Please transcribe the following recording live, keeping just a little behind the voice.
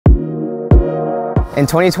In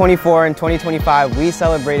 2024 and 2025, we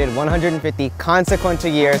celebrated 150 consequential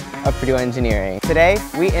years of Purdue Engineering. Today,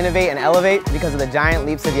 we innovate and elevate because of the giant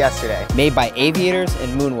leaps of yesterday. Made by aviators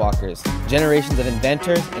and moonwalkers, generations of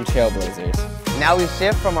inventors and trailblazers. Now we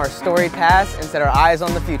shift from our storied past and set our eyes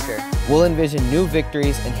on the future. We'll envision new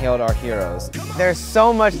victories and herald our heroes. There's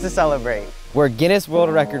so much to celebrate. We're Guinness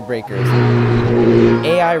World Record breakers,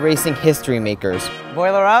 AI racing history makers.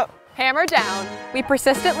 Boiler up. Hammer down, we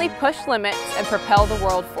persistently push limits and propel the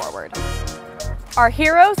world forward. Our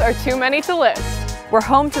heroes are too many to list. We're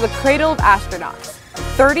home to the Cradle of Astronauts,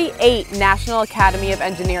 38 National Academy of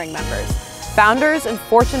Engineering members, founders and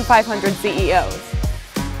Fortune 500 CEOs.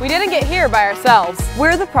 We didn't get here by ourselves.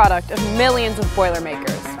 We're the product of millions of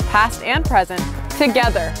Boilermakers, past and present.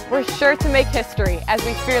 Together, we're sure to make history as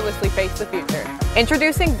we fearlessly face the future.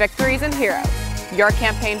 Introducing Victories and Heroes, your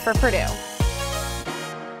campaign for Purdue.